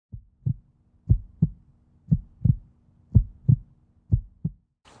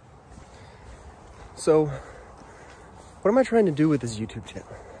So, what am I trying to do with this YouTube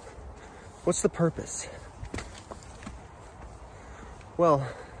channel? What's the purpose? Well,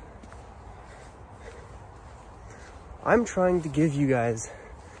 I'm trying to give you guys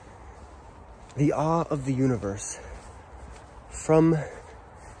the awe of the universe from a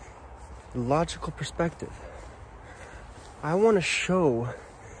logical perspective. I want to show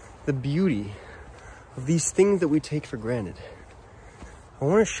the beauty of these things that we take for granted. I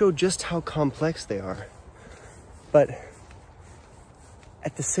want to show just how complex they are, but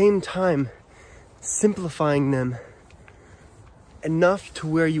at the same time, simplifying them enough to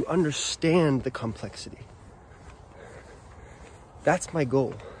where you understand the complexity. That's my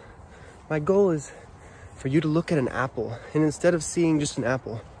goal. My goal is for you to look at an apple, and instead of seeing just an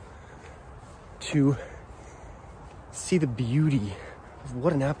apple, to see the beauty of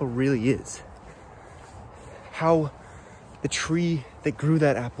what an apple really is. How the tree that grew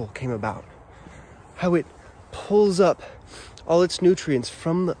that apple came about. How it pulls up all its nutrients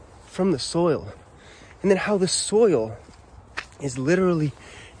from the soil. And then how the soil is literally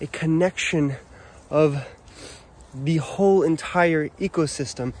a connection of the whole entire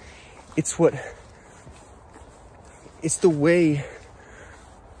ecosystem. It's the way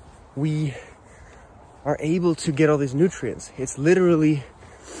we are able to get all these nutrients. It's literally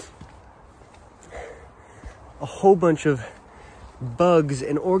a whole bunch of bugs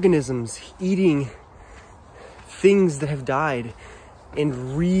and organisms eating things that have died and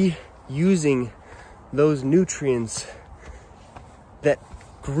reusing those nutrients that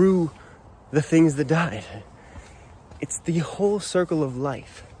grew the things that died. It's the whole circle of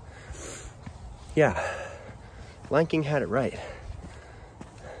life. Yeah, Lion King had it right.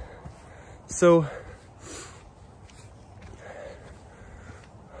 So,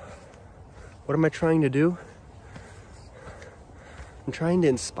 what am I trying to do? I'm trying to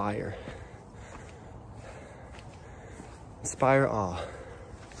inspire awe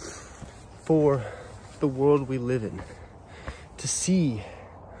for the world we live in, to see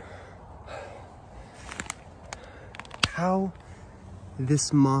how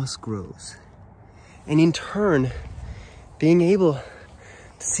this moss grows, and in turn being able to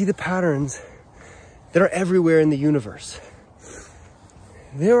see the patterns that are everywhere in the universe.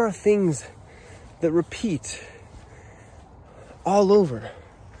 There are things that repeat all over.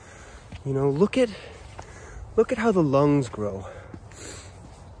 You know, look at how the lungs grow.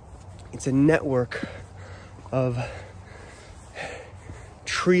 It's a network of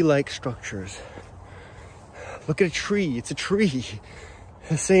tree-like structures. Look at a tree, it's a tree.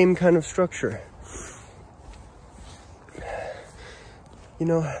 The same kind of structure. You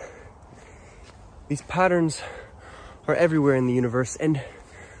know, these patterns are everywhere in the universe, and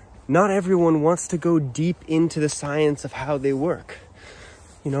not everyone wants to go deep into the science of how they work.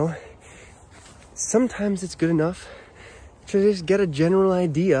 You know, sometimes it's good enough to just get a general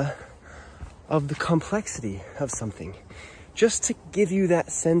idea of the complexity of something, just to give you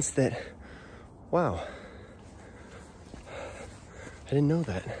that sense that, wow, I didn't know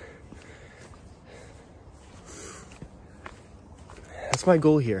that. That's my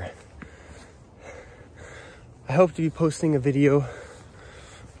goal here. I hope to be posting a video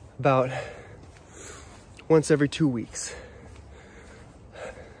about once every 2 weeks.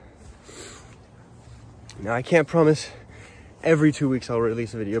 Now, I can't promise every 2 weeks I'll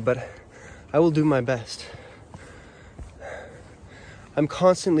release a video, but I will do my best. I'm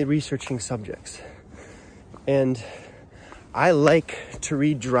constantly researching subjects, and I like to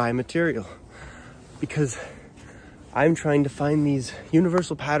read dry material because I'm trying to find these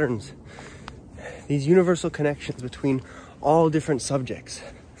universal patterns, these universal connections between all different subjects.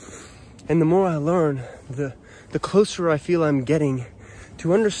 And the more I learn, the closer I feel I'm getting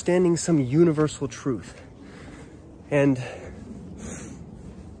to understanding some universal truth. And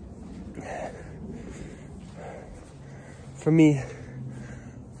for me,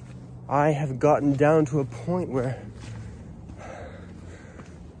 I have gotten down to a point where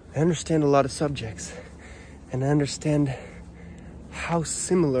I understand a lot of subjects, and I understand how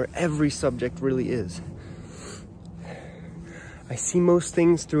similar every subject really is. I see most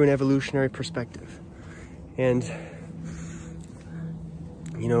things through an evolutionary perspective. And,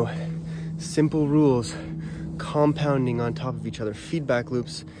 you know, simple rules compounding on top of each other, feedback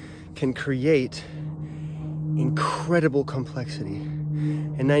loops, can create incredible complexity.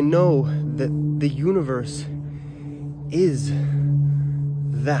 And I know that the universe is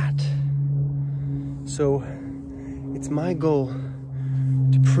that. So it's my goal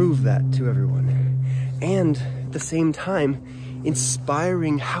to prove that to everyone, and at the same time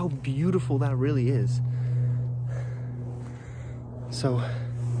inspiring how beautiful that really is. So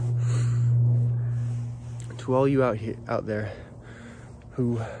to all you out there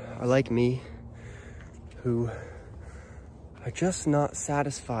who are like me, who are just not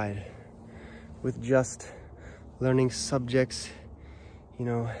satisfied with just learning subjects, you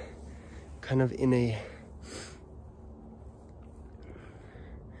know, kind of in a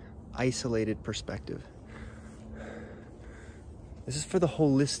isolated perspective. This is for the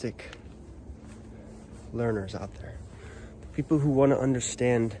holistic learners out there, the people who want to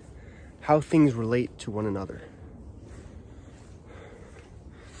understand how things relate to one another.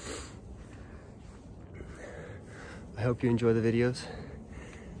 I hope you enjoy the videos,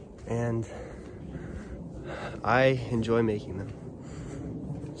 and I enjoy making them.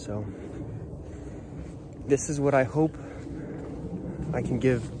 So this is what I hope I can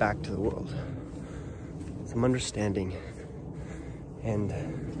give back to the world. Some understanding and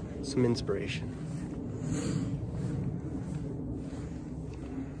some inspiration.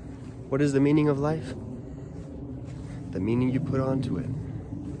 What is the meaning of life? The meaning you put onto it.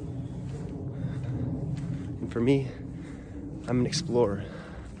 And for me, I'm an explorer.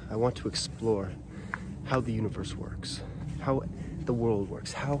 I want to explore how the universe works, how the world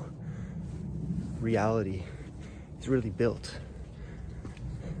works, how reality is really built.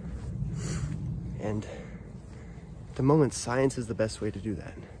 And at the moment, science is the best way to do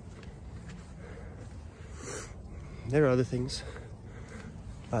that. There are other things,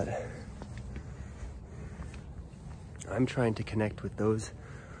 but I'm trying to connect with those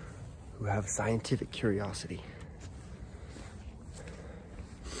who have scientific curiosity.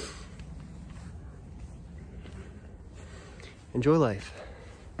 Enjoy life.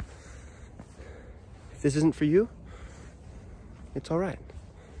 If this isn't for you, it's all right.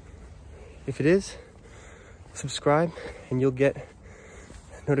 If it is, subscribe and you'll get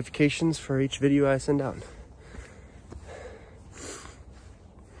notifications for each video I send out.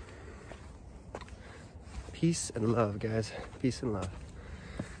 Peace and love, guys. Peace and love.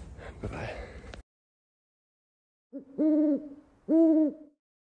 Bye-bye.